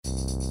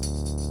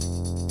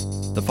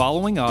The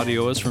following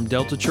audio is from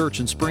Delta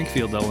Church in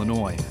Springfield,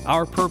 Illinois.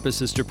 Our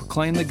purpose is to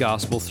proclaim the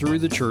gospel through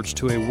the church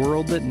to a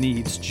world that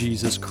needs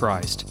Jesus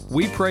Christ.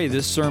 We pray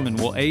this sermon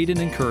will aid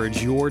and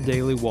encourage your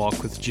daily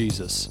walk with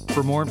Jesus.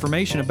 For more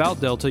information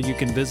about Delta, you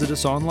can visit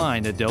us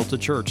online at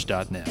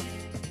deltachurch.net. I'd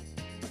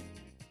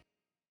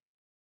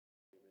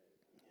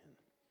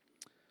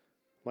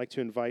like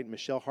to invite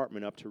Michelle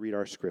Hartman up to read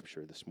our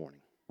scripture this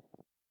morning.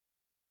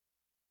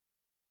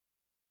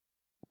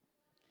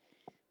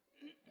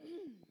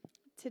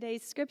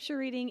 Today's scripture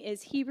reading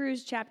is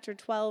Hebrews chapter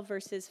 12,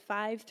 verses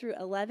 5 through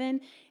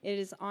 11. It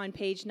is on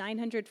page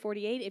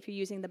 948 if you're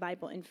using the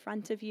Bible in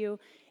front of you.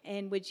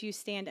 And would you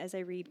stand as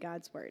I read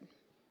God's word?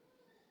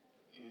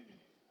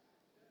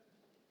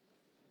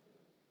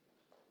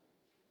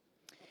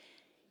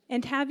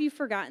 And have you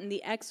forgotten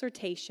the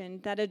exhortation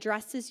that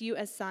addresses you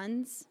as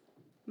sons?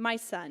 My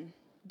son,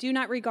 do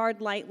not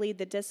regard lightly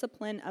the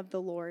discipline of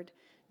the Lord,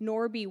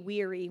 nor be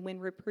weary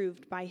when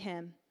reproved by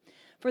him.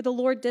 For the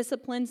Lord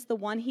disciplines the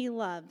one he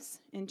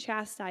loves and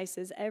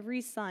chastises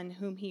every son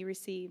whom he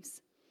receives.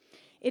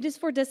 It is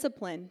for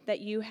discipline that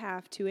you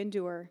have to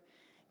endure.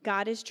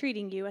 God is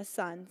treating you as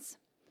sons.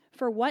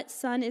 For what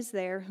son is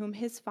there whom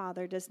his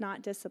father does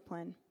not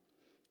discipline?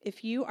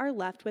 If you are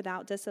left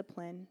without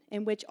discipline,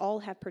 in which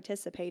all have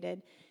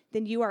participated,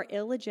 then you are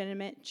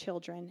illegitimate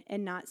children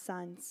and not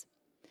sons.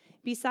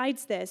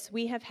 Besides this,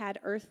 we have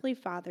had earthly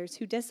fathers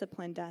who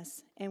disciplined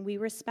us, and we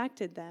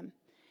respected them.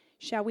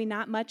 Shall we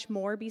not much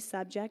more be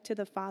subject to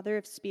the Father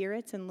of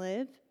spirits and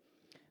live?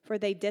 For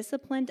they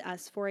disciplined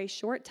us for a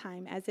short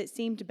time as it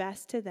seemed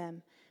best to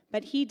them,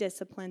 but he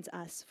disciplines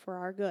us for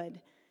our good,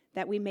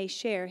 that we may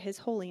share his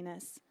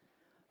holiness.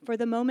 For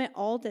the moment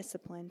all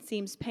discipline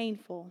seems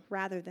painful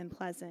rather than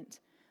pleasant,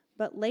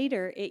 but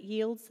later it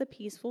yields the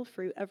peaceful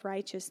fruit of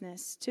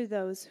righteousness to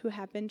those who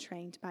have been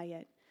trained by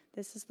it.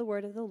 This is the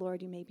word of the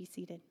Lord. You may be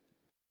seated.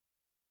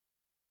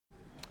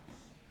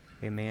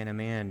 Amen,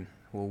 amen.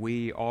 Well,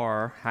 we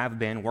have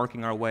been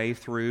working our way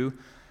through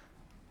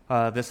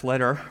this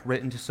letter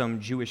written to some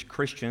Jewish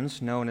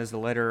Christians, known as the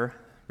letter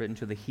written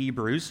to the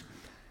Hebrews.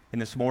 And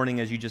this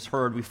morning, as you just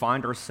heard, we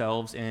find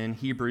ourselves in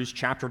Hebrews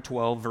chapter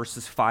 12,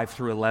 verses 5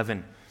 through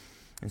 11.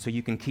 And so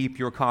you can keep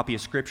your copy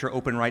of Scripture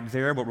open right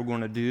there. What we're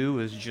going to do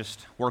is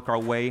just work our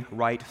way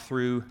right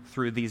through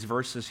these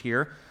verses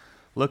here,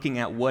 looking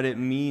at what it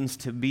means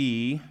to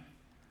be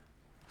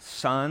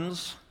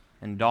sons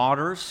and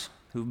daughters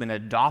who've been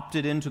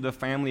adopted into the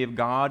family of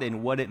God,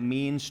 and what it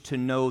means to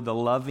know the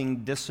loving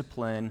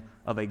discipline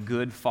of a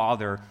good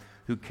father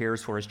who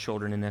cares for his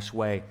children in this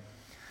way.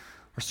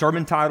 Our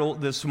sermon title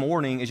this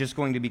morning is just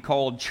going to be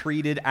called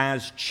Treated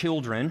as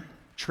Children.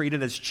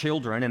 Treated as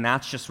children, and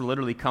that's just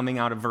literally coming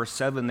out of verse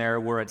 7 there,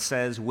 where it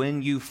says,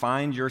 when you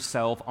find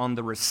yourself on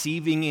the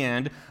receiving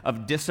end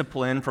of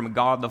discipline from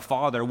God the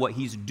Father, what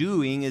he's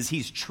doing is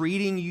he's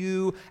treating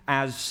you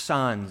as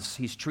sons.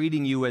 He's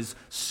treating you as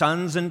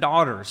sons and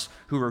daughters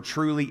who are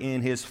truly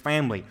in his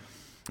family.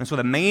 And so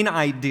the main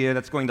idea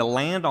that's going to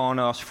land on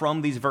us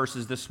from these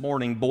verses this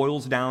morning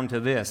boils down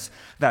to this,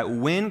 that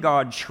when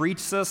God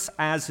treats us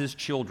as his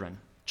children,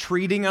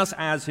 treating us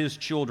as his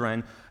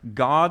children,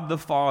 God the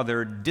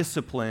Father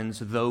disciplines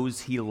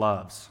those he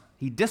loves.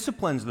 He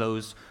disciplines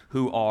those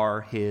who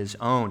are his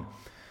own.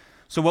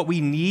 So what we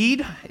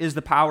need is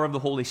the power of the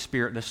Holy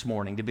Spirit this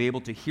morning to be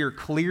able to hear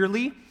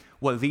clearly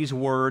what these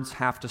words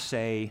have to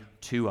say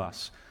to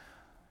us.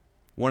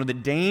 One of the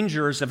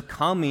dangers of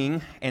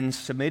coming and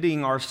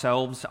submitting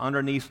ourselves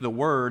underneath the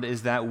Word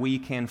is that we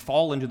can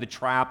fall into the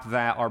trap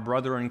that our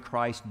brother in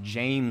Christ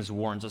James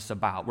warns us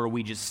about, where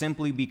we just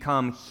simply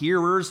become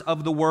hearers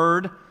of the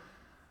Word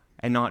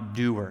and not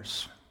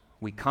doers.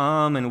 We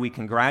come and we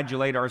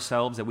congratulate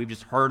ourselves that we've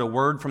just heard a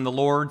word from the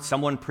Lord,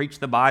 someone preached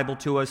the Bible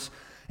to us,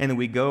 and then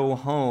we go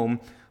home,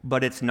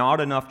 but it's not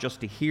enough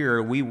just to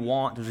hear. We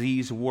want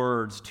these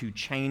words to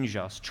change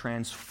us,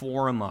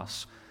 transform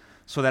us,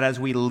 so that as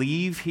we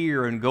leave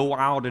here and go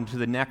out into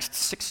the next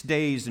 6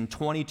 days and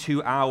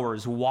 22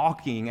 hours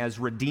walking as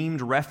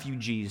redeemed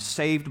refugees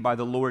saved by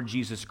the Lord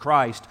Jesus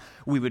Christ,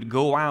 we would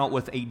go out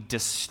with a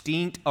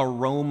distinct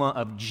aroma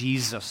of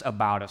Jesus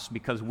about us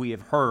because we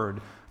have heard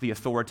the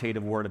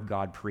authoritative word of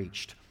God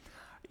preached.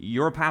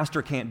 Your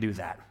pastor can't do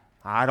that.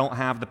 I don't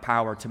have the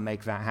power to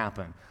make that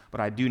happen,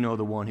 but I do know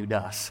the one who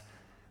does.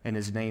 And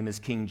his name is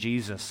King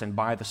Jesus, and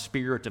by the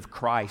Spirit of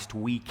Christ,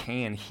 we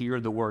can hear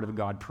the word of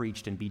God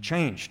preached and be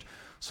changed.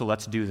 So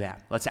let's do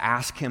that. Let's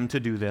ask him to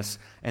do this,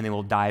 and then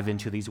we'll dive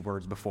into these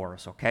words before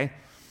us, okay?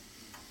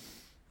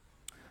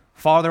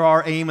 Father,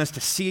 our aim is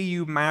to see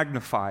you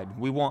magnified.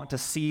 We want to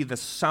see the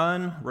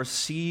Son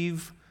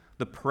receive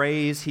the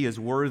praise he is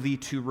worthy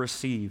to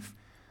receive.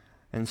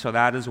 And so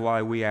that is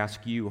why we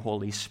ask you,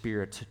 Holy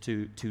Spirit,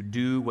 to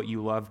do what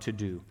you love to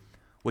do,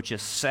 which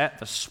is set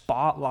the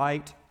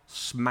spotlight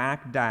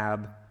smack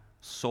dab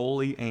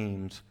solely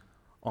aimed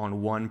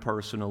on one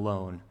person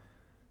alone,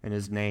 and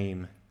his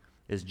name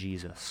is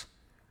Jesus.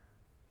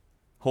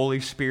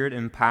 Holy Spirit,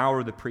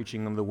 empower the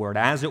preaching of the word.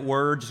 As it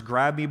were, just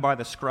grab me by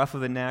the scruff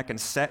of the neck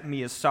and set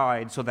me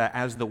aside so that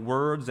as the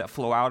words that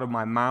flow out of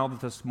my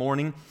mouth this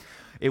morning,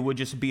 it would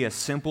just be a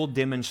simple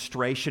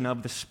demonstration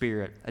of the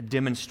Spirit, a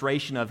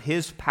demonstration of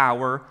His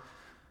power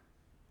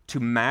to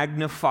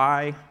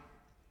magnify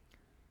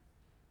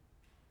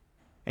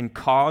and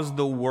cause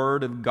the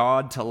Word of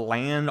God to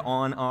land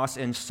on us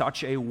in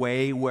such a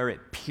way where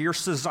it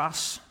pierces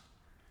us,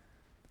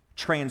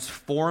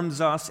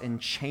 transforms us,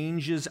 and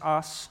changes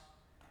us,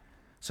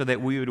 so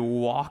that we would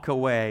walk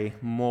away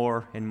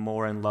more and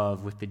more in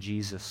love with the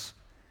Jesus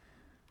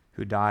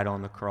who died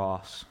on the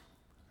cross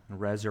and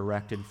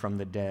resurrected from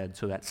the dead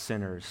so that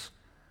sinners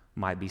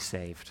might be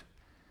saved.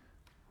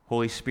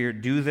 Holy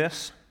Spirit, do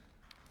this.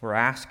 We're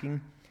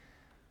asking,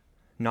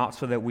 not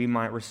so that we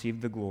might receive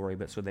the glory,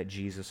 but so that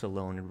Jesus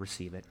alone would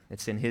receive it.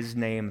 It's in His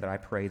name that I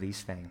pray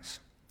these things.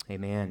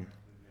 Amen.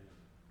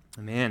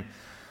 Amen.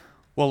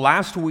 Well,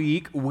 last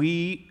week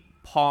we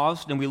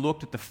paused and we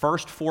looked at the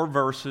first 4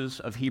 verses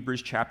of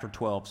Hebrews chapter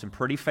 12. Some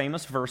pretty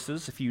famous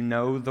verses if you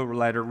know the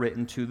letter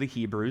written to the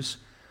Hebrews.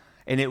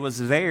 And it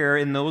was there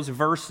in those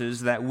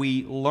verses that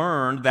we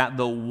learned that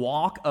the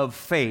walk of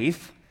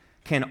faith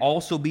can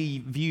also be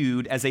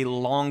viewed as a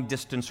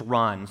long-distance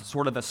run,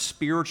 sort of a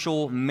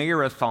spiritual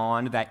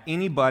marathon that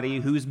anybody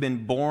who's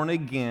been born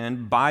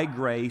again by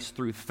grace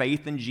through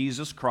faith in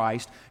Jesus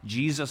Christ,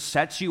 Jesus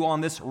sets you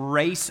on this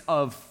race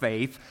of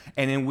faith,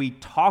 and then we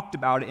talked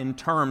about it in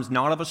terms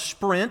not of a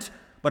sprint,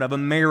 but of a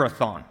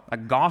marathon, a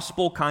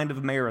gospel kind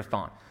of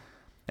marathon.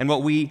 And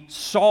what we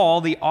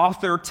saw the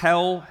author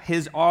tell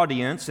his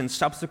audience and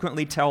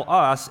subsequently tell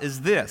us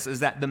is this, is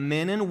that the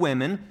men and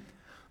women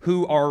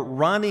who are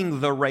running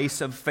the race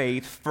of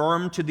faith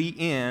firm to the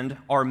end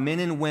are men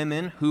and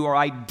women who are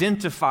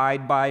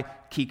identified by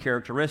key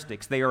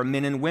characteristics. They are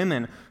men and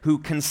women who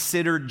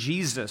consider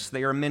Jesus.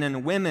 They are men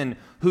and women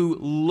who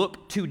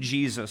look to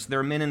Jesus.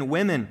 They're men and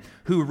women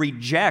who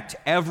reject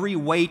every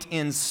weight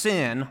in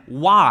sin.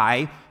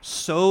 Why?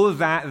 So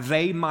that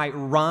they might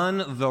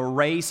run the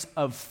race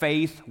of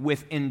faith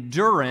with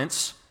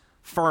endurance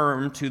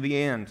firm to the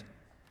end.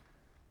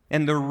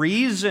 And the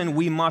reason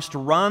we must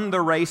run the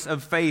race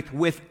of faith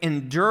with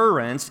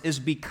endurance is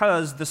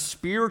because the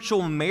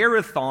spiritual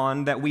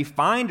marathon that we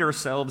find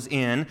ourselves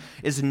in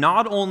is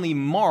not only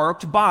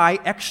marked by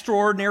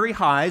extraordinary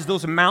highs,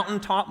 those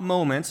mountaintop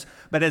moments,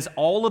 but as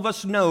all of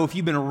us know, if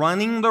you've been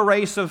running the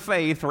race of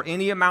faith for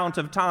any amount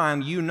of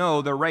time, you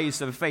know the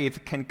race of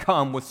faith can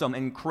come with some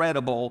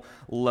incredible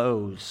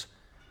lows.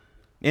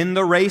 In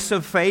the race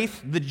of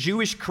faith, the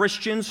Jewish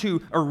Christians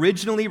who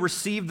originally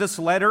received this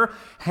letter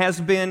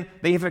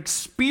they have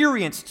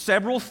experienced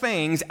several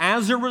things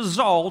as a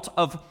result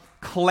of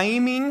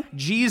claiming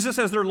Jesus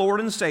as their Lord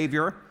and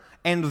Savior,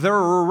 and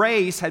their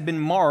race had been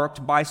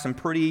marked by some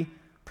pretty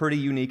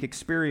unique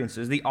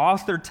experiences. The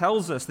author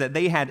tells us that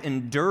they had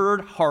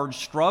endured hard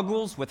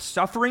struggles with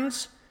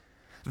sufferings.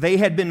 They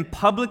had been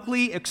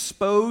publicly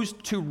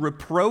exposed to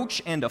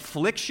reproach and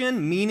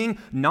affliction, meaning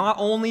not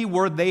only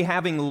were they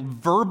having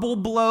verbal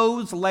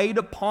blows laid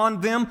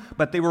upon them,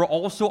 but they were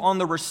also on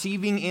the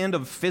receiving end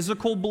of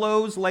physical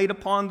blows laid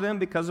upon them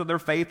because of their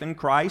faith in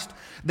Christ.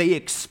 They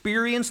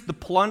experienced the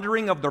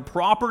plundering of their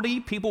property.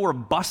 People were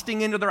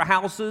busting into their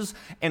houses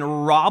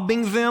and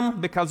robbing them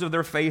because of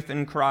their faith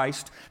in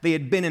Christ. They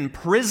had been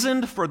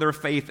imprisoned for their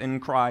faith in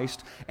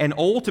Christ and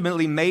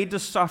ultimately made to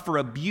suffer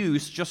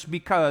abuse just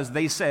because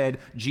they said,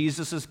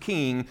 Jesus is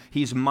king,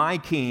 He's my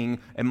king,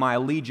 and my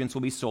allegiance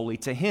will be solely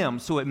to Him.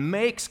 So it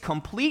makes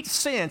complete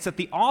sense that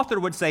the author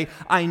would say,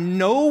 I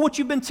know what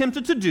you've been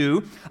tempted to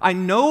do. I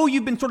know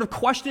you've been sort of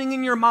questioning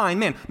in your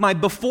mind, man, my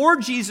before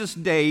Jesus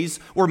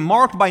days were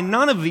marked by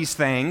none of these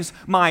things.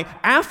 My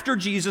after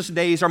Jesus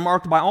days are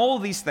marked by all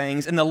of these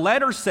things. And the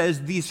letter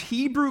says these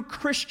Hebrew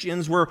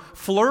Christians were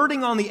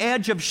flirting on the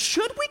edge of,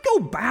 should we go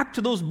back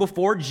to those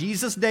before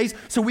Jesus days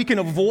so we can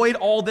avoid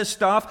all this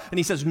stuff? And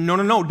he says,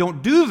 no,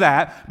 don't do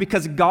that,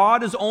 because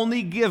God has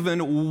only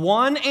given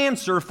one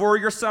answer for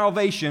your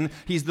salvation.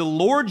 He's the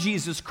Lord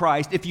Jesus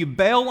Christ. If you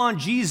bail on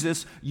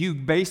Jesus, you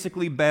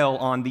basically bail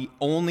on the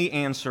only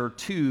answer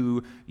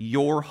to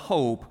your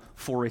hope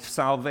for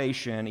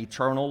salvation,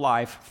 eternal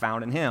life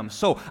found in Him.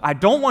 So I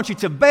don't want you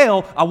to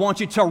bail. I want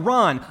you to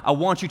run. I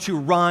want you to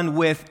run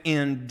with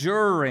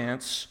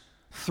endurance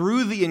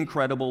through the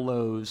incredible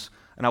lows.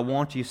 And I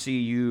want to see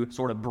you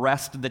sort of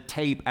breast the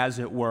tape, as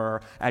it were,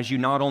 as you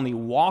not only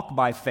walk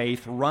by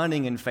faith,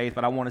 running in faith,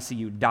 but I want to see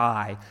you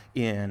die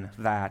in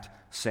that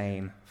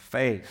same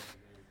faith.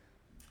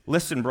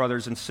 Listen,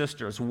 brothers and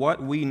sisters,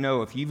 what we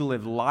know, if you've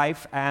lived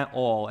life at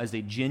all as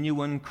a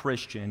genuine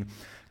Christian,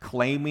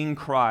 claiming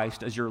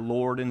Christ as your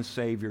Lord and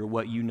Savior,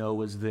 what you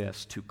know is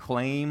this: to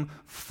claim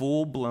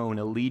full-blown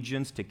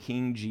allegiance to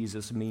King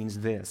Jesus means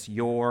this: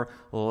 your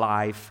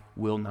life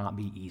will not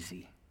be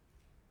easy.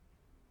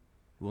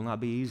 It will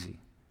not be easy.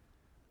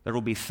 There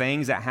will be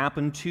things that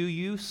happen to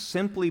you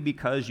simply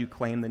because you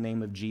claim the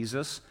name of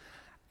Jesus,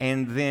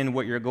 And then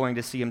what you're going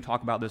to see him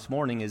talk about this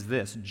morning is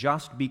this: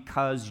 just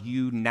because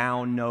you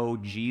now know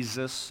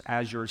Jesus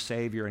as your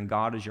Savior and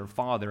God as your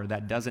Father,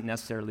 that doesn't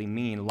necessarily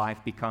mean life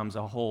becomes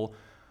a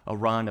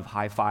run of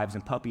high fives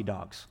and puppy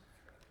dogs.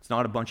 It's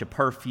not a bunch of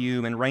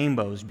perfume and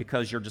rainbows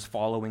because you're just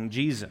following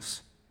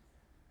Jesus.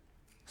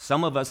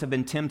 Some of us have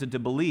been tempted to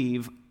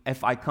believe,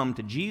 if I come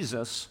to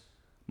Jesus,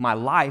 my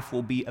life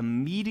will be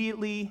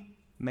immediately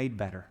made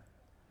better.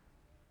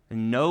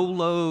 And no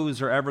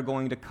lows are ever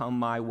going to come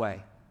my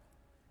way.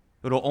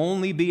 It'll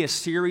only be a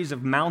series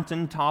of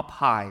mountaintop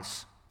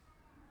highs.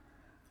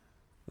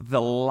 The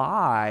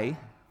lie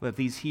that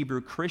these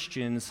Hebrew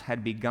Christians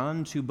had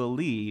begun to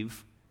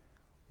believe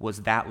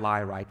was that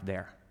lie right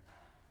there.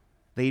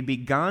 They'd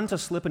begun to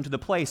slip into the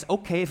place,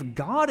 okay, if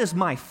God is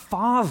my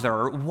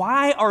Father,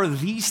 why are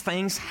these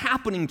things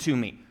happening to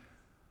me?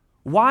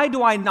 Why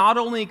do I not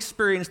only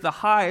experience the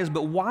highs,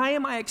 but why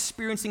am I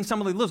experiencing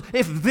some of the lows?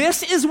 If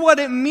this is what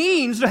it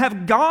means to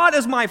have God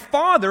as my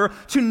Father,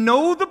 to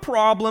know the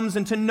problems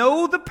and to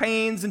know the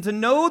pains and to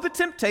know the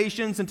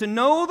temptations and to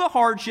know the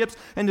hardships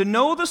and to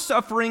know the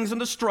sufferings and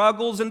the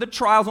struggles and the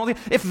trials and all that,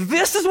 if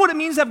this is what it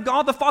means to have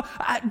God the Father,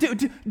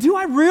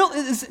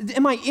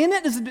 am I in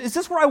it? Is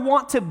this where I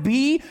want to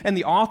be? And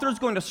the author is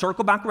going to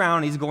circle back around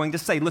and he's going to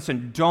say,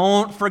 listen,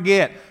 don't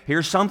forget,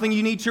 here's something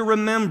you need to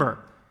remember.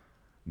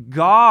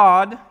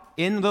 God,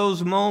 in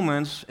those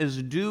moments,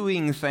 is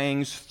doing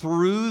things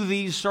through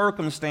these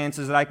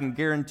circumstances that I can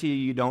guarantee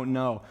you don't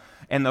know.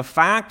 And the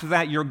fact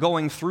that you're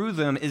going through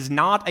them is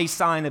not a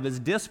sign of his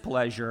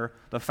displeasure.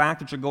 The fact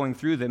that you're going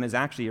through them is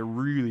actually a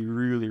really,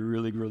 really,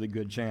 really, really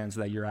good chance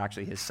that you're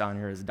actually his son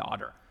or his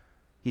daughter.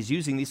 He's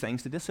using these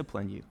things to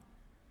discipline you,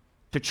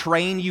 to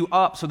train you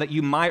up so that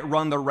you might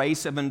run the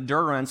race of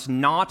endurance,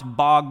 not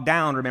bogged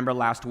down, remember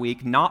last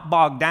week, not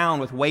bogged down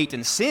with weight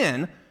and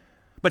sin,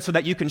 but so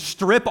that you can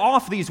strip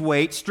off these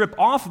weights, strip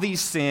off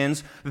these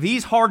sins,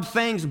 these hard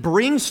things,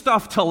 bring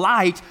stuff to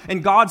light,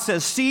 and God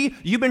says, see,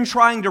 you've been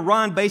trying to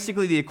run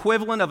basically the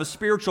equivalent of a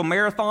spiritual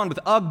marathon with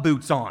Ugg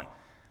boots on.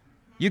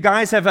 You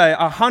guys have a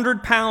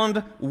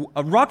 100-pound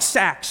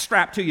rucksack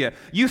strapped to you.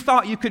 You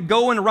thought you could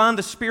go and run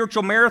the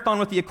spiritual marathon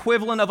with the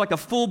equivalent of like a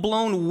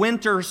full-blown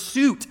winter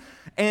suit,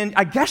 and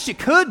I guess you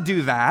could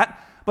do that.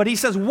 But he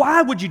says,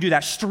 why would you do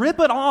that? Strip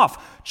it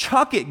off,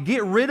 chuck it,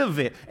 get rid of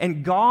it.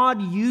 And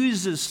God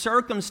uses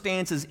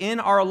circumstances in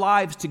our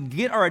lives to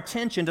get our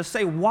attention, to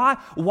say, why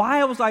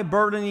was I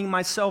burdening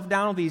myself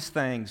down with these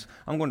things?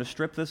 I'm going to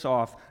strip this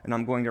off, and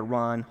I'm going to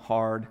run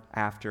hard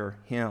after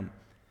him.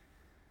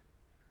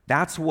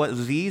 That's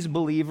what these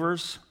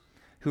believers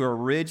who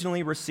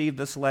originally received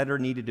this letter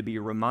needed to be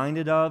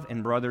reminded of.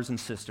 And brothers and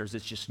sisters,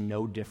 it's just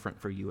no different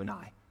for you and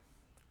I.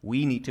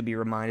 We need to be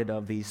reminded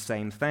of these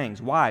same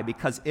things. Why?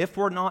 Because if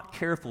we're not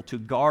careful to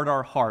guard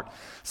our heart,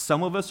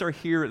 some of us are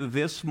here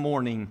this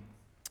morning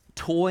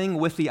toying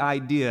with the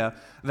idea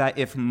that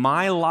if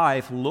my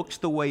life looks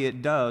the way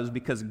it does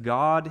because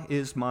God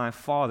is my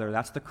Father,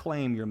 that's the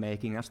claim you're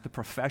making, that's the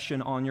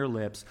profession on your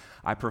lips.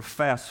 I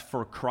profess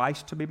for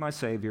Christ to be my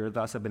Savior,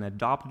 thus I've been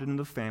adopted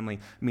into the family,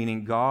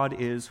 meaning God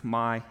is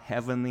my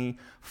heavenly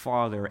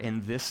Father,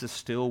 and this is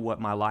still what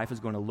my life is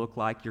going to look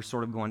like. You're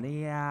sort of going,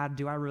 yeah,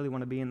 do I really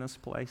want to be in this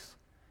place?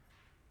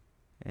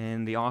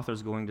 And the author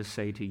is going to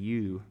say to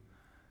you,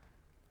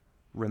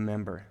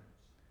 remember,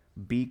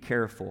 be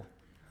careful.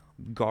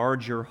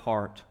 Guard your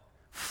heart.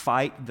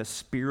 Fight the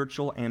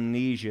spiritual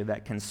amnesia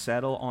that can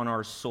settle on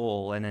our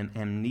soul, and an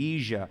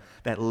amnesia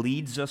that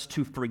leads us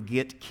to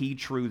forget key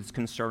truths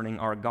concerning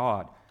our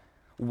God.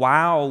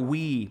 While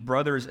we,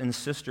 brothers and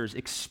sisters,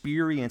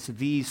 experience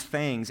these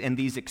things, and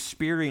these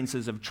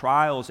experiences of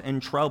trials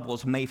and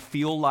troubles may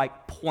feel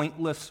like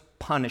pointless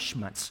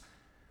punishments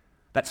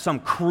that some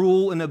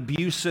cruel and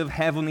abusive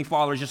Heavenly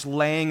Father is just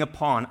laying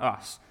upon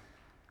us.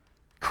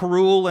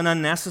 Cruel and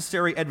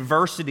unnecessary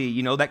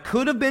adversity, that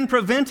could have been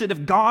prevented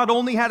if God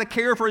only had a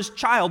care for his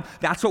child.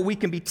 That's what we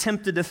can be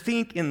tempted to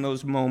think in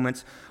those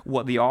moments.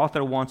 What the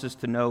author wants us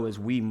to know is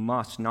we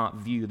must not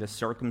view the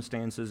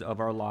circumstances of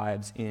our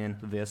lives in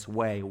this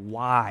way.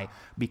 Why?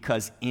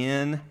 Because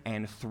in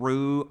and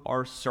through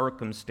our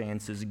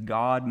circumstances,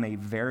 God may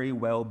very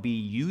well be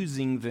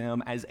using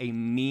them as a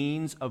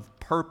means of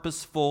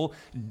purposeful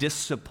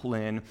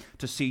discipline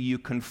to see you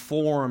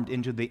conformed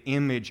into the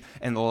image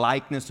and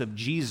likeness of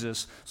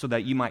Jesus, so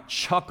that you might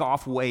chuck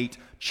off weight,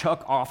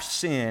 chuck off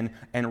sin,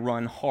 and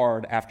run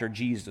hard after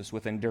Jesus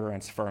with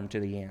endurance firm to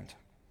the end.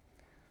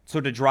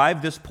 So to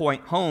drive this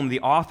point home,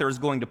 the author is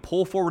going to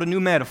pull forward a new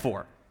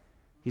metaphor.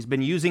 He's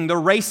been using the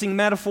racing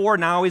metaphor,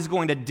 now he's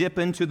going to dip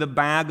into the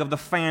bag of the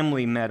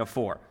family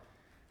metaphor.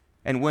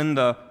 And when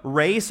the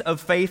race of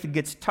faith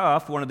gets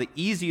tough, one of the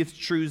easiest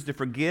truths to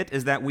forget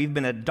is that we've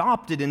been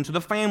adopted into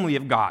the family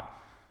of God.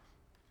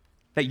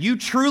 That you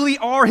truly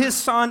are his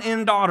son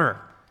and daughter.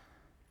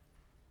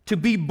 To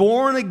be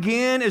born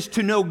again is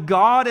to know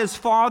God as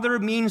Father,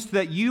 means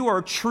that you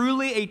are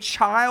truly a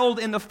child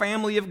in the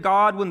family of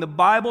God. When the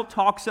Bible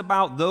talks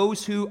about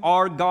those who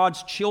are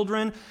God's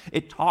children,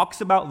 it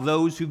talks about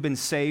those who've been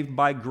saved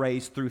by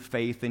grace through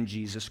faith in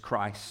Jesus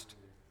Christ.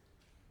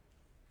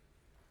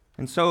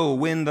 And so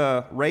when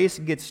the race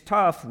gets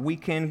tough, we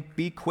can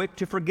be quick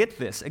to forget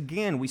this.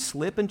 Again, we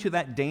slip into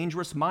that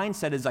dangerous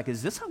mindset. It's like,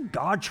 is this how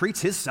God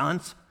treats his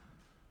sons?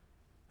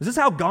 Is this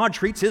how God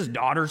treats his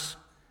daughters?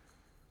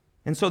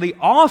 And so the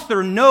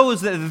author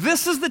knows that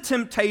this is the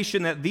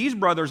temptation that these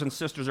brothers and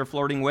sisters are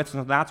flirting with,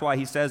 and that's why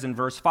he says in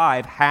verse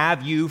 5,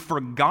 have you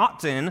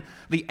forgotten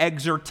the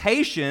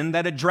exhortation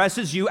that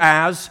addresses you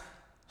as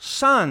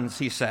sons,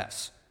 he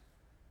says.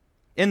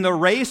 In the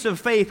race of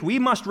faith, we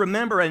must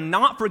remember and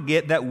not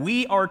forget that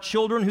we are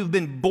children who've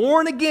been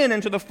born again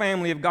into the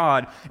family of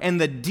God, and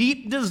the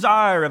deep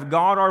desire of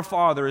God our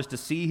Father is to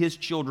see his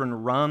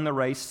children run the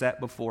race set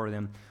before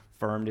them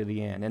firm to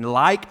the end. And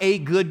like a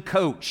good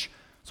coach,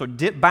 so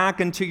dip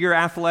back into your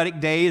athletic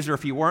days, or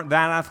if you weren't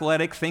that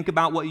athletic, think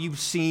about what you've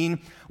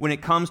seen when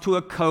it comes to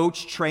a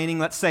coach training,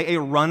 let's say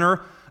a runner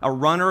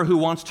who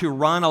wants to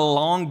run a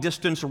long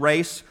distance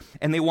race,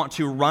 and they want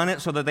to run it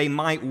so that they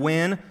might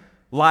win.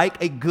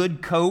 Like a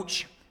good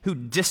coach who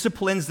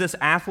disciplines this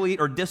athlete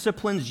or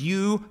disciplines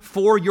you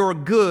for your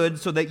good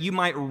so that you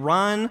might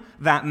run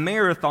that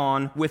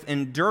marathon with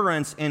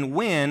endurance and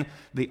win,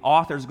 the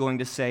author's going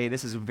to say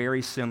this is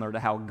very similar to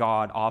how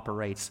God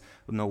operates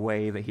in the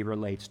way that he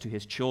relates to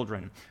his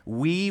children.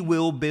 We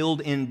will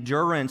build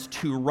endurance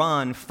to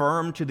run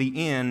firm to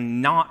the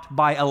end, not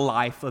by a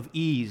life of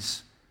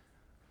ease.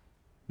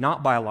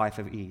 Not by a life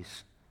of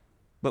ease,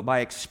 but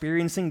by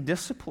experiencing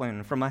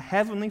discipline from a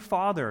heavenly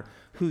Father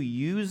who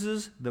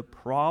uses the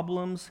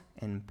problems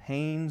and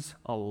pains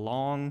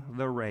along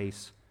the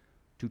race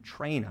to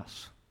train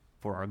us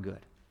for our good.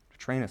 To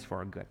train us for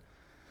our good.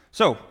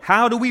 So,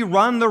 how do we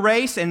run the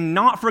race and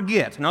not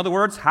forget? In other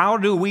words, how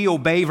do we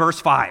obey verse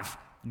 5?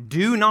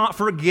 Do not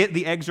forget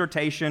the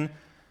exhortation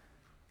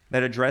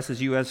that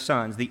addresses you as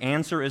sons. The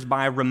answer is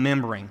by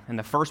remembering. And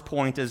the first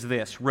point is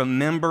this: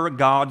 remember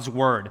God's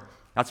word.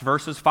 That's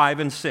verses 5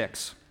 and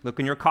 6. Look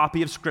in your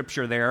copy of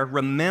Scripture there.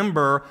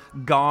 Remember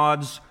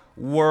God's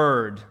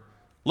word.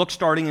 Look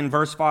starting in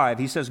verse 5.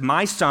 He says,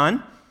 my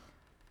son,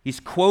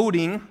 he's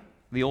quoting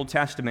the Old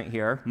Testament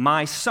here,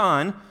 my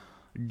son,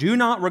 do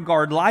not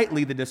regard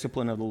lightly the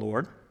discipline of the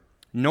Lord,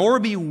 nor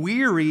be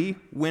weary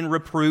when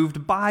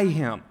reproved by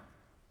him.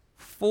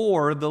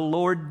 For the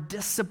Lord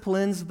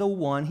disciplines the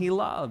one he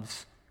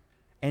loves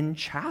and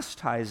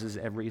chastises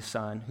every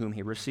son whom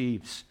he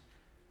receives.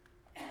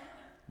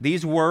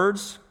 These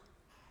words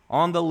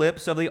on the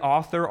lips of the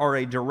author are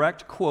a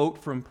direct quote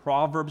from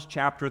Proverbs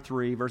chapter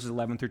 3, verses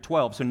 11 through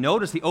 12. So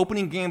notice the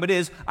opening gambit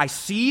is, I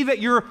see that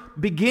you're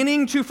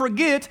beginning to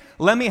forget.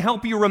 Let me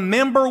help you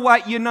remember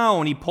what you know.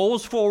 And he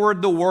pulls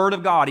forward the Word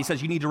of God. He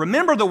says you need to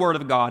remember the Word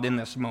of God in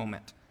this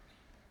moment.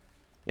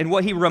 And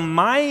what he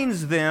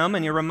reminds them,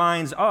 and he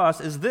reminds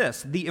us, is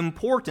this: the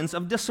importance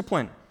of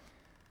discipline.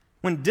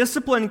 When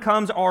discipline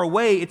comes our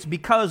way, it's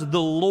because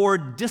the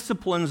Lord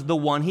disciplines the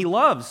one he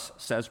loves,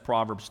 says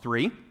Proverbs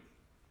 3.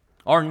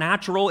 Our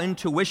natural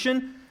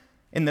intuition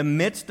in the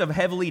midst of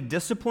heavily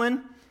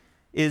discipline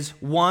is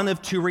one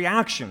of two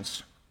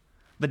reactions.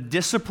 The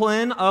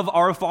discipline of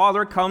our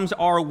Father comes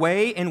our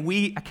way, and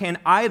we can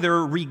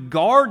either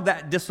regard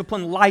that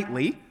discipline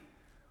lightly,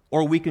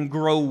 or we can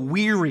grow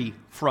weary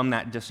from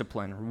that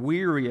discipline,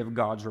 weary of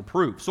God's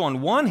reproof. So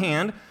on one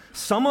hand,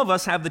 some of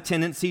us have the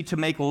tendency to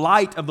make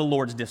light of the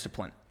Lord's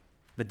discipline.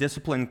 The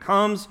discipline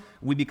comes,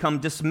 we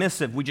become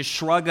dismissive, we just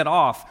shrug it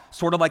off,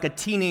 sort of like a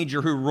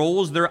teenager who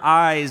rolls their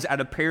eyes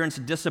at a parent's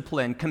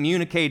discipline,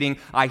 communicating,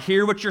 I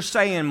hear what you're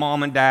saying,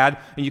 Mom and Dad,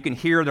 and you can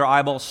hear their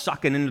eyeballs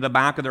sucking into the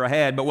back of their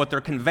head, but what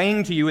they're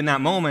conveying to you in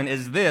that moment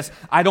is this: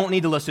 I don't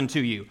need to listen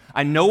to you.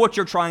 I know what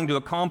you're trying to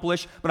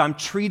accomplish, but I'm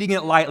treating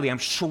it lightly, I'm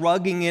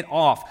shrugging it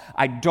off.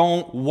 I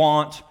don't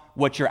want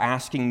what you're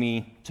asking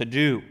me to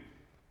do.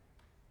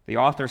 The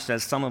author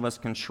says some of us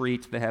can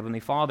treat the Heavenly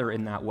Father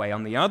in that way.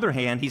 On the other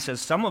hand, he says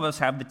some of us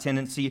have the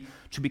tendency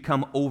to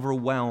become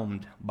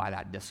overwhelmed by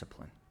that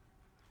discipline.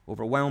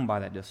 Overwhelmed by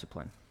that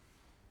discipline.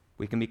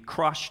 We can be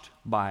crushed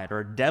by it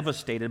or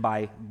devastated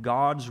by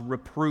God's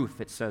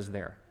reproof, it says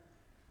there.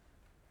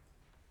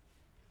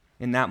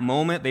 In that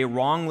moment, they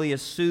wrongly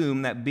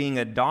assume that being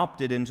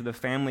adopted into the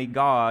family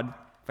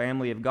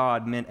of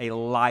God meant a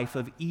life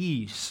of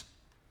ease.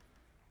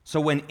 So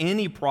when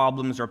any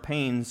problems or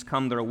pains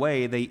come their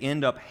way, they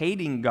end up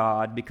hating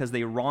God because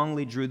they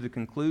wrongly drew the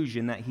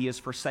conclusion that he has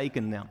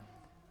forsaken them.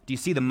 Do you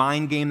see the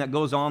mind game that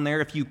goes on there?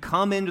 If you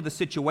come into the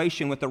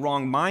situation with the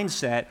wrong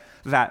mindset,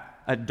 that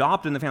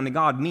adopting the family of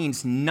God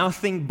means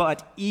nothing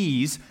but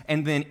ease,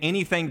 and then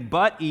anything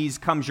but ease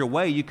comes your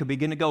way, you could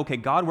begin to go, okay,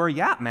 God, where are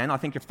you at, man? I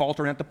think you're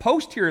faltering at the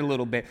post here a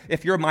little bit.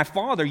 If you're my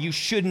Father, you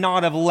should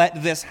not have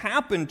let this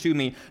happen to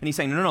me. And he's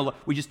saying, no,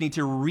 we just need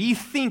to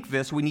rethink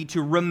this. We need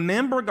to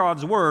remember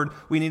God's word.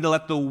 We need to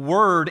let the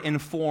word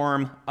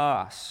inform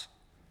us.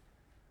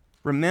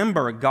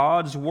 Remember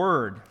God's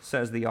word,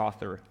 says the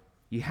author.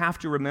 You have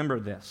to remember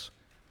this.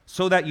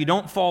 So that you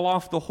don't fall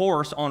off the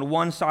horse on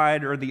one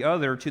side or the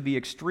other to the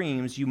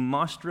extremes, you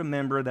must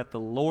remember that the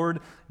Lord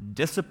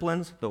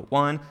disciplines the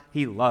one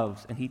he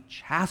loves, and he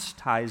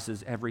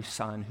chastises every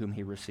son whom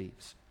he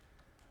receives.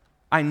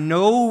 I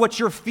know what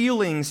you're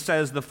feeling,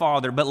 says the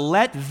Father, but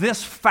let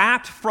this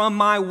fact from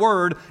my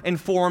word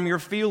inform your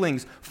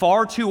feelings.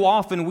 Far too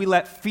often we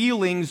let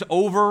feelings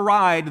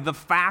override the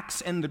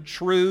facts and the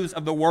truths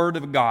of the Word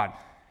of God.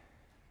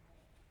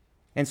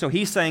 And so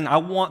he's saying, I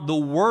want the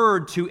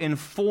Word to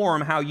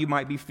inform how you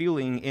might be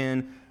feeling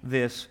in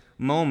this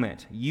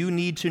moment. You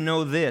need to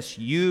know this.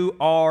 You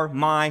are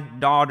my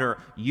daughter.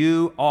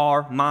 You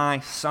are my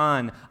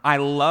son. I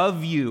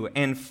love you.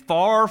 And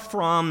far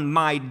from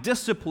my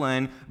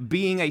discipline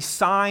being a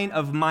sign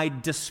of my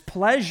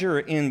displeasure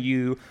in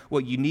you,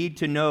 what you need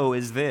to know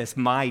is this.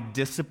 My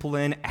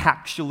discipline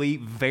actually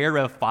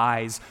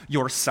verifies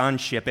your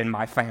sonship in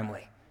my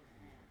family.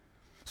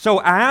 So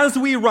as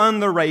we run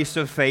the race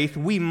of faith,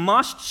 we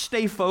must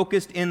stay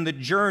focused in the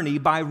journey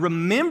by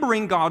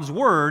remembering God's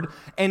Word,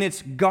 and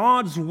it's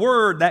God's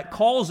Word that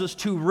calls us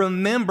to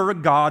remember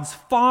God's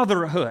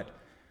fatherhood.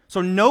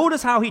 So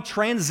notice how he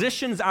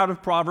transitions out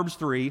of Proverbs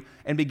 3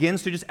 and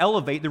begins to just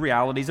elevate the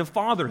realities of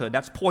fatherhood.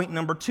 That's point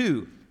number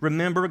 2.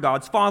 Remember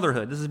God's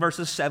fatherhood. This is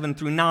verses 7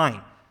 through 9.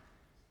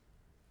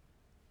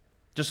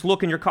 Just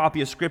look in your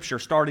copy of Scripture,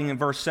 starting in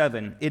verse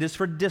 7. It is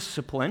for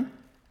discipline,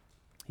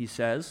 he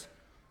says.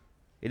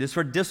 It is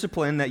for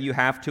discipline that you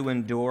have to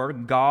endure.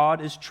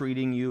 God is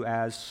treating you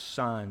as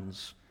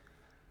sons.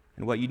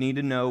 And what you need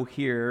to know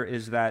here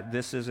is that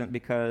this isn't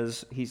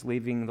because he's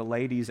leaving the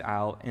ladies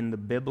out. In the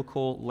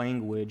biblical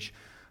language,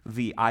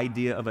 the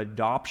idea of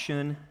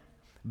adoption,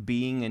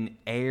 being an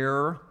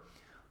heir,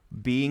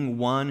 being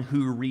one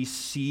who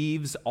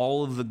receives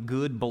all of the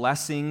good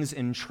blessings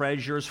and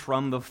treasures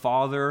from the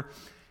Father,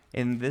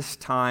 in this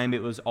time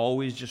it was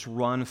always just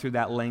run through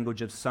that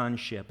language of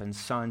sonship and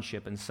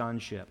sonship and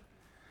sonship.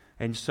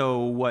 And so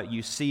what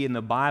you see in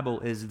the Bible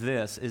is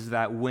this, is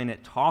that when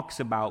it talks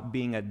about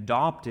being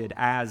adopted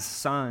as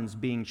sons,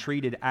 being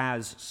treated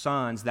as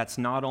sons, that's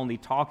not only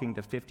talking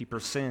to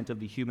 50% of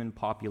the human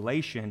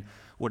population.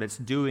 What it's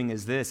doing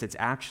is this, it's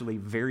actually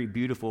very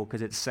beautiful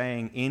because it's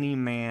saying any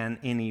man,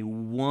 any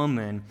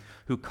woman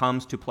who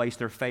comes to place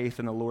their faith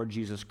in the Lord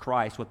Jesus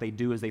Christ, what they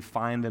do is they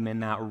find them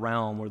in that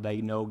realm where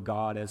they know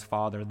God as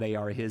Father. They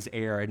are His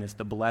heir, and it's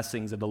the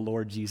blessings of the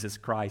Lord Jesus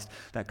Christ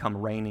that come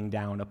raining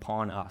down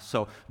upon us.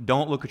 So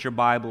don't look at your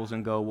Bibles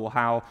and go, well,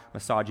 how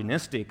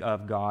misogynistic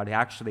of God.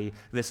 Actually,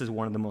 this is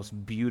one of the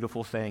most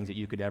beautiful things that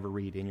you could ever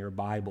read in your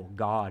Bible.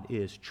 God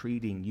is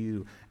treating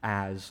you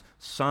as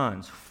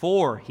sons.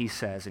 For, he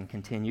says and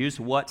continues,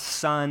 what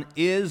son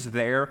is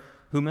there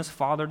whom his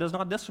father does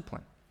not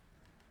discipline?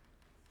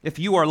 If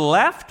you are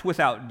left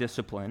without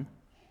discipline,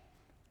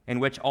 in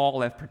which all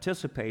have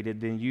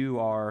participated, then you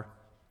are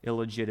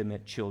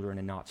illegitimate children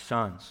and not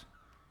sons.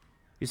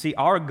 You see,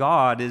 our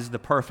God is the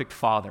perfect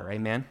Father,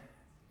 amen?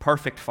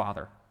 Perfect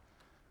Father.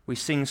 We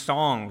sing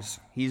songs.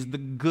 He's the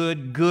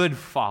good, good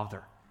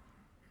Father.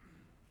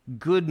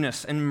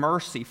 Goodness and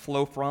mercy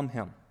flow from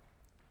Him.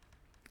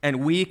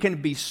 And we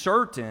can be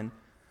certain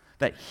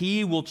that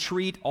He will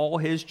treat all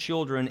His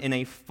children in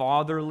a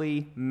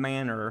fatherly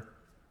manner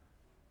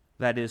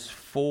that is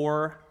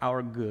for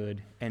our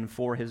good and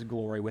for His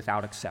glory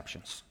without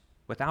exceptions.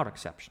 Without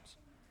exceptions.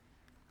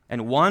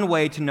 And one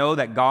way to know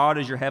that God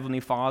is your heavenly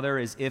Father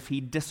is if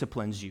He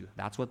disciplines you.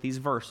 That's what these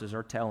verses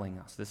are telling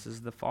us. This is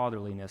the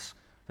fatherliness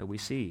that we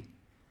see.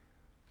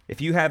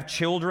 If you have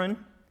children,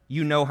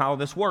 you know how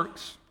this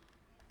works.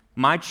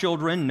 My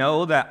children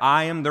know that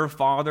I am their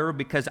father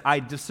because I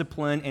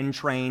discipline and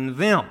train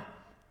them.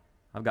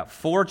 I've got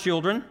 4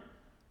 children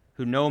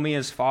who know me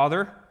as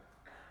father.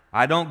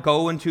 I don't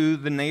go into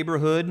the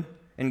neighborhood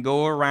and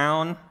go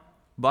around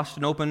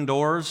busting open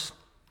doors,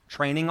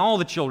 training all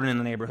the children in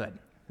the neighborhood.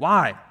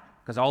 Why?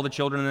 Because all the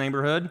children in the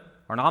neighborhood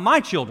are not my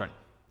children.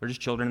 They're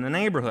just children in the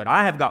neighborhood.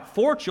 I have got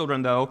 4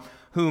 children, though,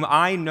 whom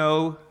I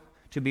know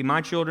to be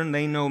my children.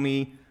 They know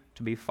me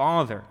to be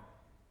father.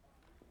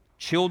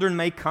 Children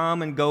may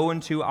come and go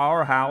into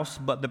our house,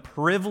 but the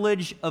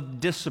privilege of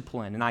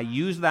discipline, and I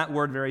use that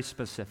word very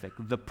specific,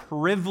 the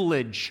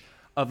privilege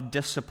of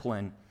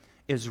discipline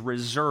is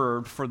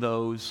reserved for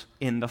those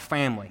in the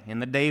family, in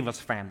the Davis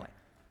family.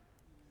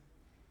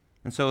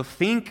 And so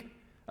think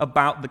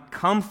about the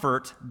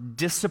comfort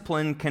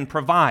discipline can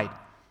provide.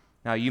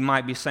 Now, you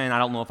might be saying, I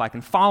don't know if I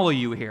can follow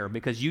you here,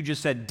 because you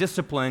just said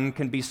discipline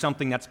can be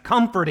something that's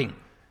comforting.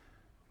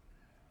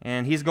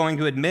 And he's going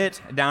to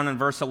admit down in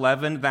verse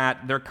 11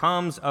 that there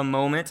comes a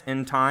moment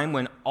in time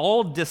when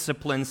all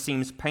discipline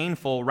seems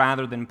painful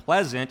rather than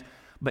pleasant,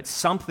 but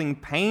something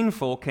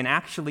painful can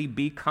actually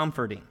be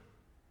comforting.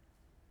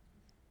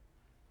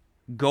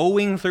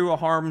 Going through a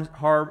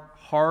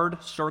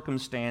hard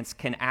circumstance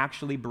can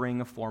actually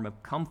bring a form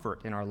of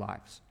comfort in our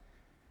lives.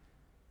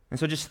 And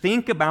so just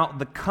think about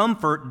the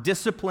comfort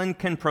discipline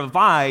can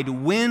provide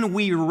when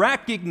we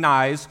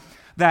recognize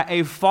that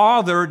a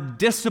father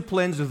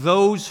disciplines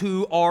those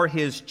who are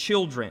his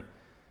children.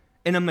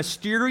 In a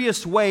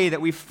mysterious way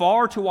that we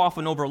far too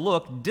often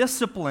overlook,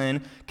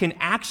 discipline can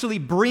actually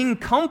bring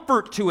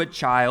comfort to a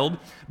child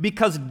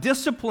because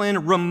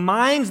discipline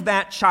reminds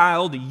that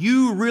child,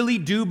 you really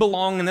do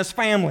belong in this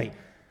family.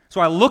 So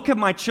I look at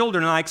my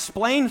children and I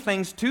explain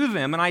things to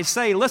them and I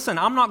say, listen,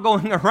 I'm not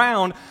going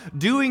around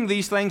doing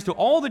these things to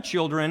all the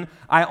children.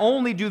 I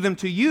only do them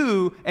to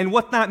you. And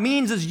what that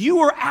means is you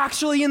are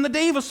actually in the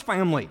Davis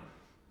family.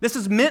 This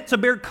is meant to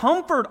bear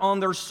comfort on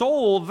their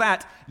soul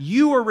that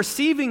you are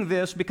receiving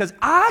this because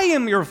I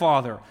am your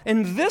Father.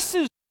 And this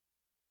is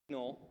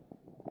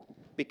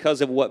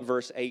because of what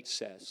verse 8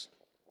 says.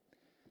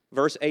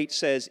 Verse 8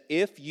 says,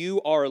 if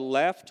you are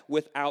left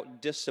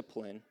without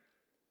discipline,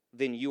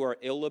 then you are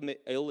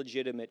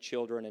illegitimate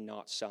children and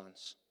not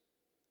sons.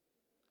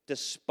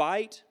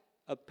 Despite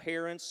a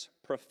parent's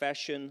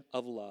profession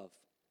of love,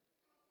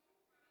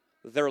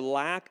 their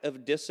lack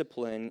of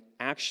discipline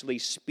actually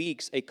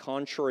speaks a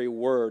contrary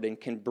word and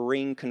can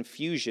bring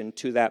confusion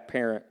to that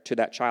parent, to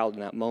that child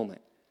in that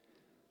moment.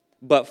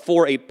 But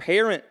for a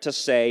parent to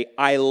say,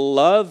 I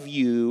love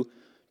you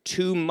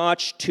too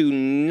much to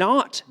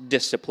not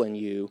discipline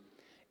you,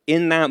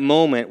 in that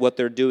moment, what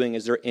they're doing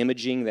is they're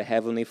imaging the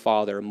Heavenly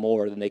Father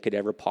more than they could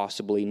ever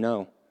possibly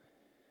know.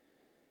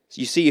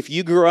 So you see, if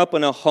you grew up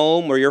in a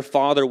home where your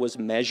father was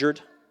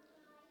measured,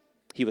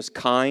 he was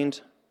kind,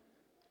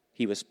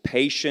 he was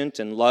patient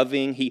and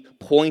loving, he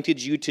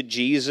pointed you to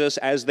Jesus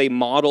as they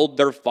modeled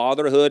their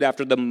fatherhood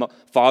after the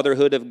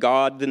fatherhood of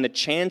God, then the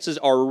chances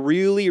are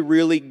really,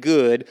 really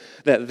good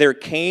that there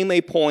came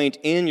a point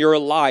in your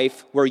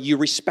life where you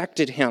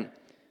respected him,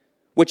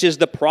 which is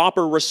the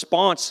proper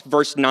response,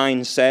 verse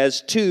 9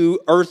 says, to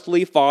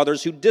earthly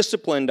fathers who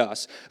disciplined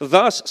us.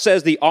 Thus,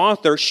 says the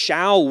author,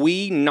 shall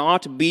we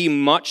not be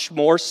much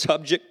more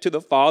subject to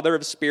the Father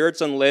of spirits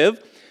and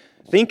live?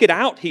 Think it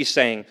out, he's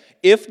saying.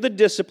 If the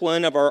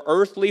discipline of our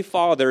earthly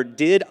father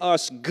did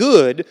us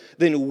good,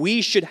 then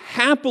we should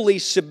happily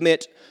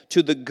submit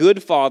to the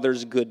good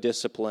Father's good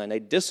discipline. A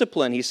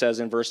discipline, he says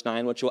in verse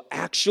 9, which will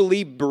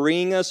actually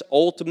bring us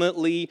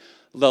ultimately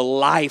the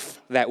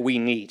life that we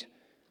need.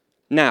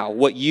 Now,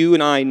 what you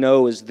and I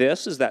know is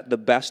this, is that the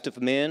best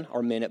of men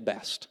are men at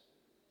best.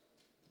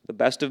 The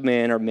best of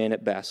men are men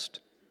at best.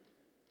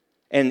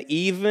 And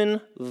even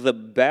the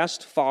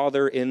best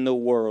father in the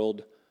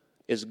world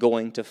is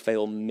going to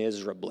fail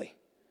miserably.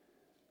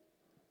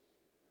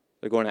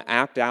 They're going to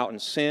act out in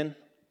sin.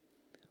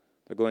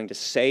 They're going to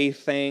say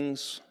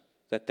things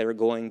that they're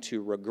going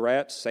to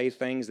regret, say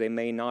things they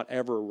may not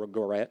ever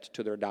regret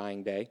to their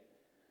dying day.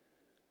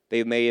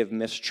 They may have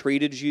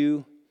mistreated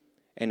you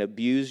and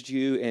abused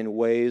you in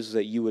ways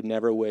that you would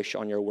never wish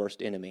on your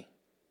worst enemy.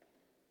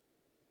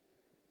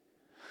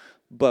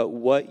 But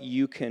what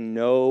you can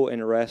know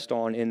and rest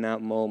on in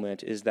that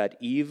moment is that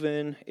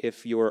even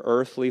if your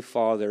earthly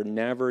father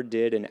never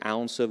did an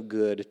ounce of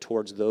good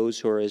towards those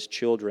who are his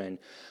children,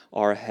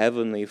 our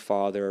heavenly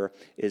Father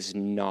is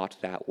not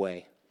that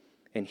way.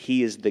 And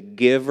he is the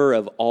giver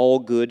of all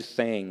good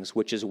things,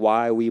 which is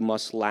why we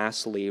must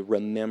lastly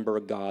remember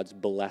God's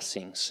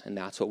blessings. And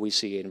that's what we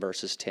see in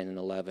verses 10 and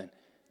 11.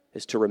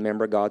 Is to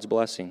remember God's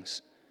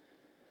blessings.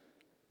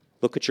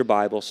 Look at your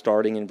Bible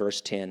starting in verse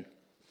 10.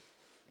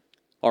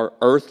 Our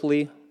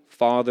earthly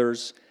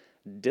fathers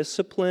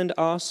disciplined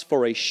us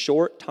for a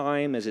short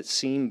time as it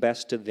seemed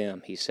best to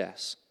them, he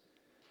says.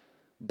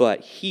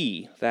 But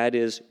he, that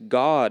is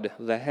God,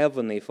 the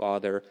Heavenly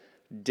Father,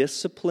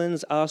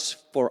 disciplines us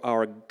for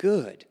our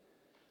good,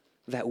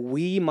 that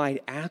we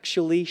might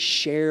actually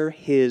share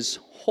his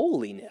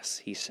holiness,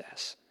 he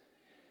says.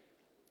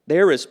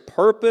 There is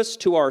purpose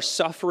to our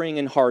suffering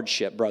and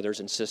hardship,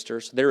 brothers and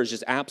sisters. There is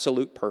just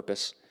absolute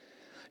purpose.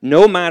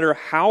 No matter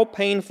how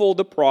painful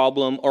the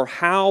problem or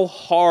how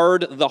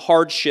hard the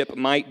hardship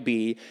might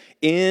be,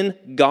 in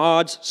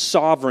God's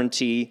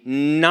sovereignty,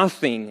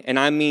 nothing, and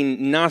I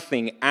mean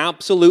nothing,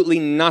 absolutely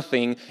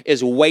nothing,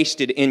 is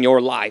wasted in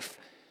your life.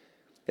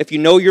 If you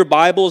know your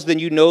Bibles, then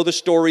you know the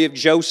story of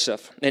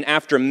Joseph. And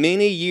after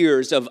many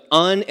years of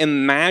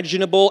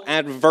unimaginable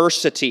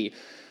adversity,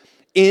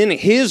 in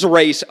his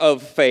race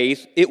of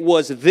faith, it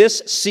was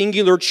this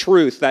singular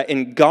truth that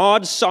in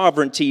God's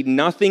sovereignty,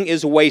 nothing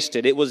is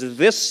wasted. It was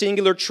this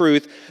singular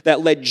truth that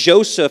led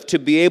Joseph to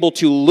be able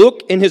to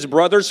look in his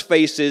brothers'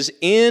 faces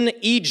in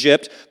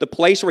Egypt, the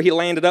place where he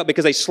landed up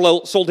because they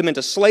sold him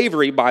into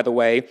slavery, by the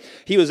way.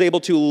 He was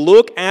able to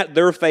look at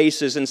their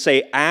faces and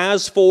say,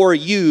 as for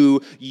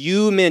you,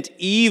 you meant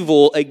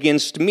evil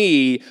against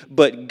me,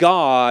 but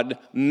God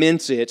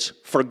meant it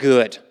for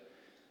good.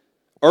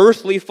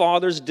 Earthly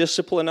fathers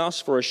discipline us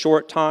for a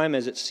short time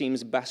as it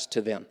seems best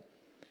to them.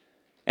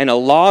 And a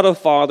lot of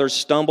fathers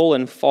stumble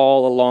and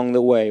fall along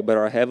the way, but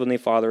our Heavenly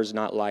Father is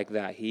not like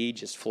that. He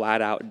just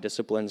flat out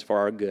disciplines for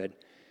our good.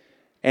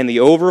 And the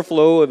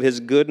overflow of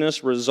his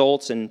goodness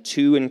results in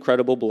two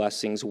incredible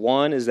blessings.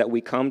 One is that we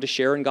come to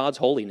share in God's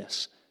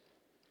holiness.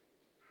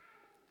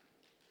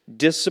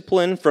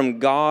 Discipline from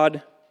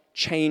God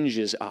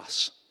changes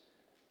us.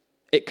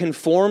 It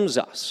conforms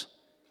us.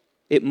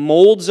 It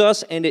molds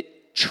us and it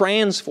it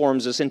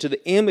transforms us into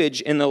the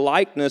image and the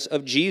likeness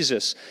of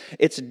Jesus.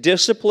 It's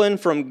discipline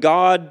from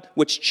God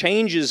which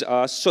changes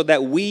us so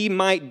that we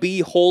might be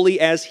holy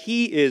as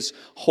He is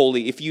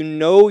holy. If you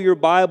know your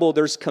Bible,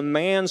 there's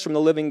commands from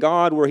the living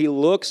God where He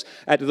looks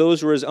at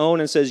those who are His own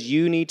and says,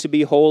 you need to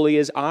be holy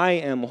as I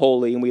am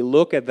holy. And we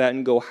look at that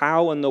and go,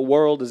 how in the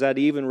world does that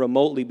even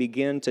remotely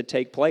begin to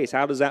take place?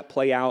 How does that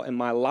play out in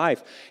my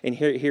life? And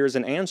here's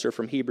an answer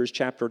from Hebrews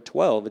chapter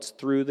 12. It's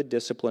through the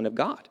discipline of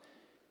God.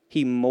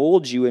 He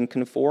molds you and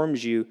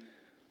conforms you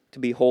to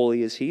be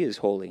holy as He is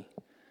holy.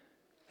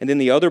 And then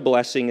the other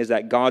blessing is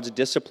that God's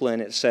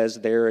discipline, it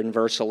says there in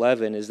verse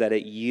 11, is that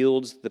it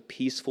yields the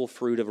peaceful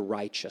fruit of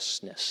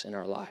righteousness in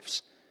our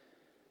lives.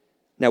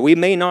 Now, we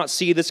may not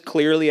see this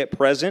clearly at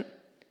present.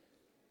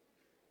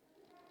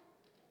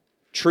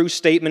 True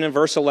statement in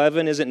verse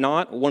 11, is it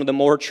not? One of the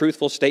more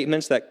truthful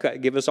statements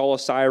that give us all a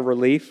sigh of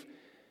relief.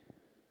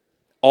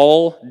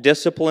 All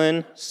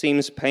discipline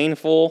seems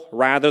painful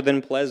rather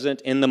than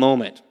pleasant in the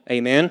moment.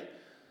 Amen?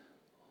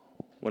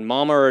 When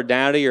mama or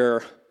daddy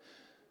are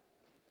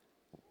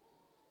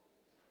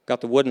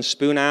got the wooden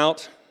spoon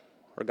out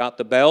or got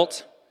the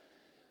belt,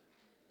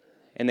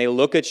 and they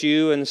look at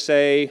you and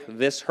say,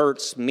 this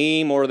hurts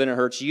me more than it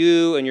hurts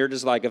you, and you're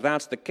just like, if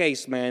that's the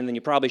case, man, then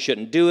you probably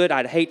shouldn't do it.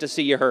 I'd hate to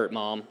see you hurt,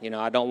 Mom.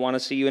 I don't want to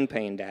see you in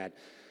pain, Dad.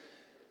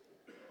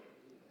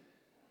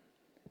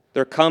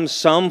 There comes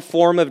some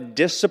form of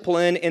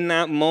discipline in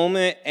that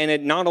moment, and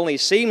it not only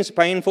seems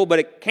painful, but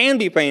it can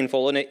be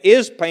painful, and it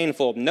is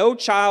painful. No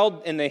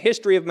child in the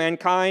history of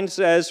mankind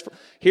says,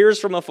 here's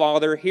from a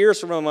father, here's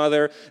from a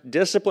mother,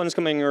 discipline's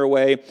coming your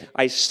way.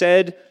 I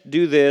said,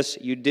 do this,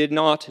 you did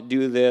not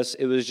do this.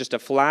 It was just a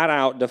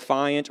flat-out,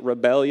 defiant,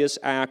 rebellious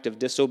act of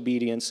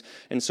disobedience.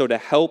 And so to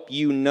help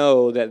you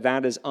know that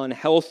that is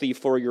unhealthy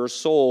for your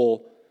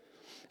soul,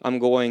 I'm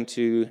going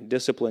to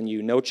discipline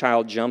you. No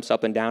child jumps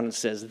up and down and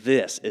says,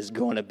 this is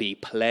going to be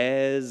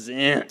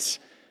pleasant.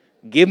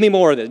 Give me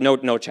more of this.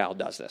 No child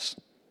does this.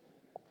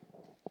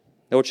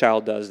 No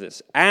child does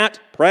this. At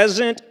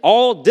present,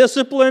 all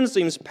discipline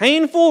seems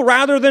painful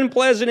rather than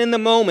pleasant in the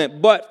moment.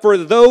 But for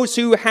those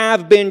who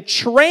have been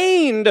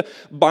trained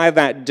by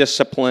that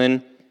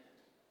discipline,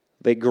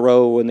 they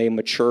grow and they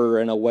mature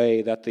in a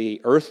way that the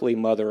earthly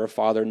mother or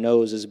father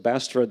knows is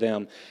best for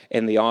them.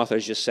 And the author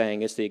is just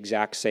saying it's the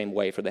exact same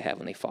way for the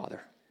Heavenly Father.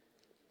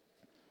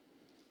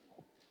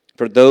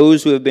 For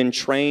those who have been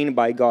trained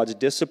by God's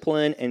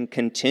discipline and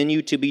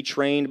continue to be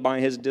trained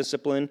by His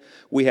discipline,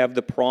 we have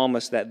the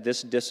promise that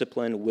this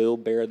discipline will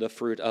bear the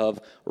fruit of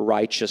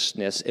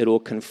righteousness. It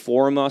will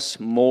conform us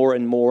more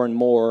and more and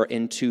more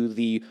into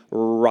the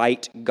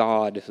right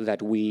God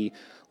that we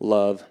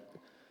love,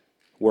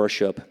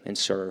 worship, and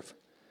serve.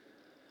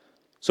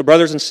 So,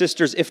 brothers and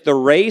sisters, if the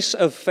race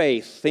of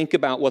faith, think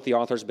about what the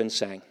author's been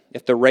saying.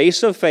 If the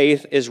race of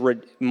faith is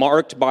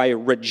marked by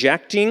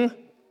rejecting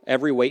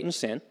every weight and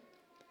sin,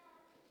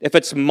 if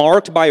it's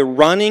marked by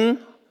running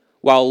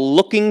while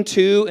looking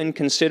to and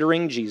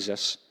considering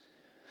Jesus,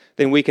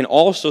 then we can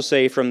also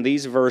say from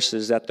these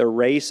verses that the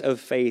race of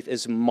faith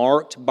is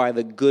marked by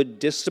the good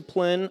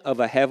discipline of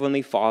a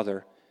Heavenly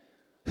Father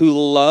who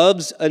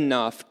loves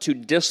enough to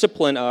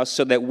discipline us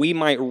so that we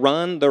might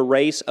run the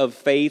race of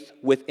faith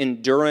with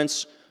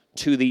endurance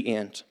to the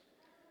end.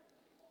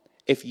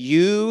 If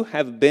you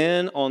have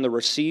been on the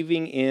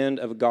receiving end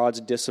of God's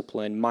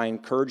discipline, my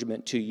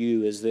encouragement to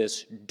you is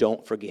this: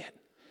 don't forget.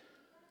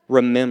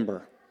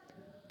 Remember,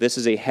 this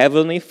is a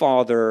Heavenly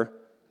Father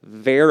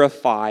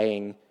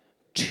verifying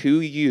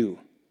to you,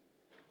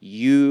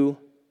 you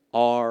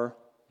are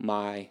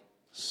my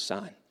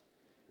son.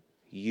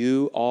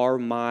 You are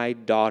my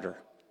daughter.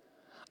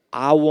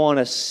 I want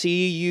to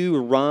see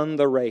you run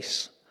the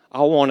race.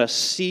 I want to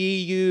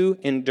see you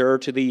endure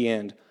to the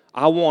end.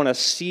 I want to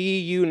see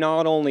you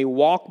not only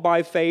walk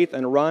by faith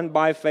and run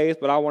by faith,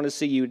 but I want to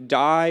see you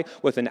die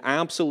with an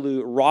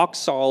absolute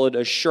rock-solid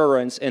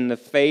assurance in the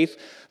faith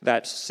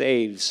that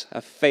saves,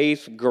 a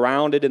faith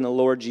grounded in the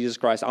Lord Jesus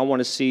Christ. I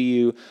want to see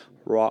you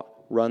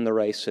run the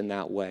race in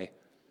that way.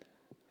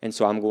 And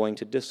so I'm going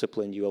to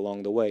discipline you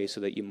along the way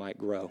so that you might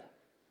grow.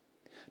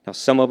 Now,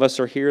 some of us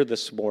are here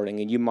this morning,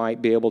 and you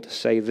might be able to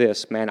say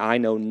this: man, I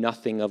know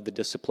nothing of the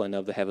discipline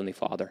of the Heavenly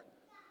Father.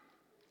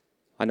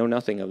 I know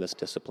nothing of this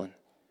discipline.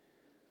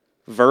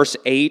 Verse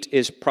 8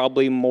 is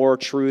probably more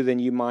true than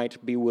you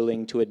might be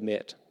willing to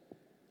admit.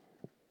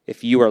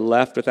 If you are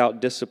left without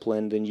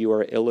discipline, then you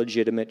are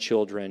illegitimate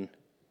children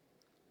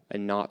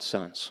and not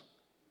sons.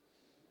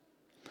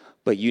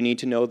 But you need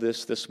to know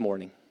this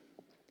morning,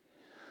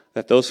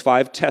 that those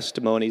 5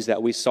 testimonies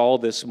that we saw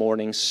this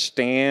morning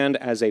stand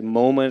as a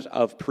moment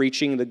of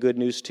preaching the good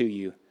news to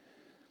you.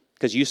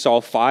 Because you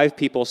saw 5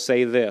 people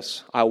say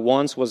this: I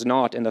once was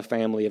not in the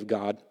family of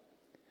God,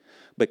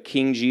 but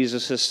King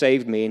Jesus has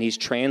saved me, and He's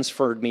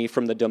transferred me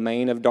from the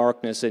domain of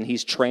darkness, and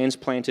He's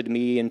transplanted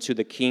me into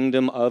the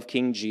kingdom of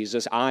King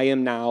Jesus. I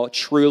am now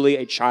truly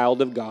a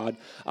child of God.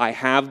 I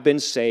have been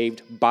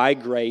saved by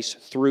grace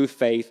through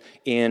faith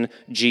in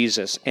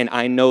Jesus. And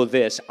I know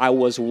this: I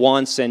was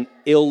once an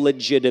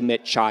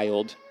illegitimate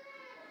child,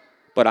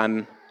 but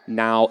I'm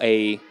now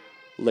a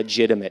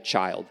legitimate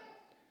child.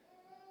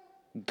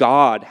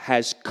 God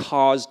has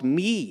caused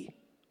me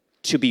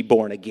to be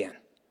born again.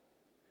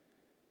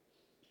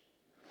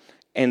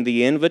 And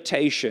the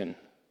invitation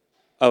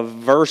of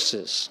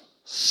verses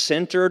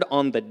centered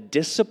on the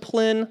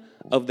discipline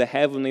of the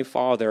Heavenly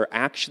Father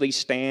actually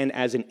stand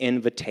as an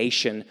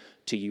invitation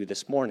to you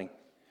this morning.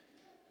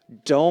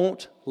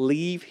 Don't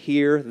leave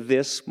here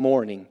this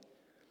morning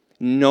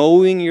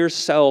knowing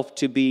yourself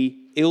to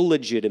be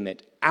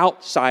illegitimate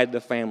outside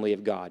the family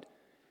of God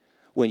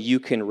when you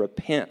can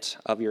repent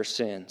of your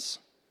sins,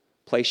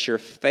 place your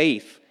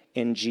faith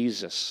in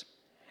Jesus,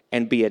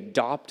 and be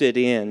adopted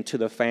into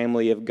the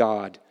family of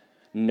God,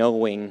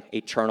 knowing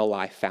eternal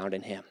life found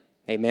in Him.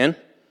 Amen?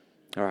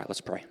 All right, let's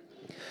pray.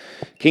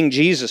 King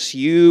Jesus,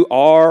 you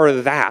are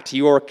that.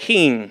 You are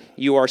King.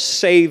 You are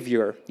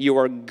Savior. You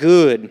are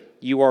good.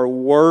 You are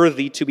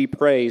worthy to be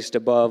praised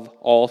above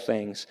all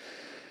things.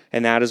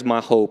 And that is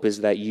my hope,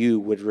 is that you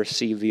would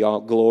receive the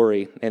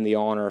glory and the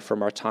honor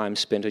from our time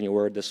spent in your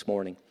word this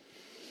morning.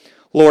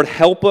 Lord,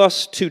 help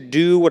us to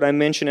do what I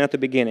mentioned at the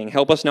beginning.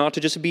 Help us not to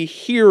just be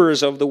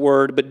hearers of the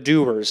word, but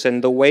doers.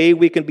 And the way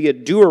we can be a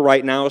doer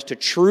right now is to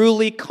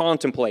truly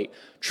contemplate,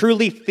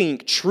 truly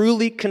think,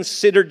 truly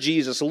consider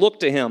Jesus. Look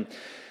to Him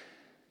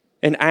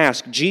and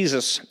ask,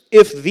 Jesus,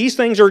 if these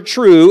things are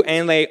true,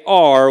 and they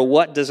are,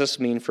 what does this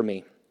mean for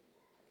me?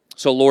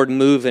 So, Lord,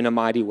 move in a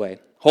mighty way.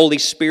 Holy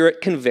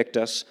Spirit, convict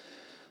us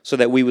so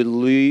that we would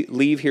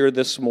leave here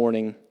this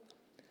morning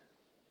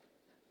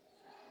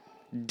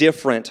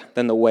different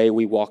than the way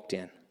we walked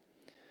in.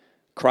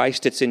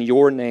 Christ, it's in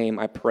your name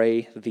I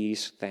pray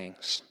these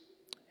things.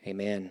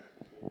 Amen.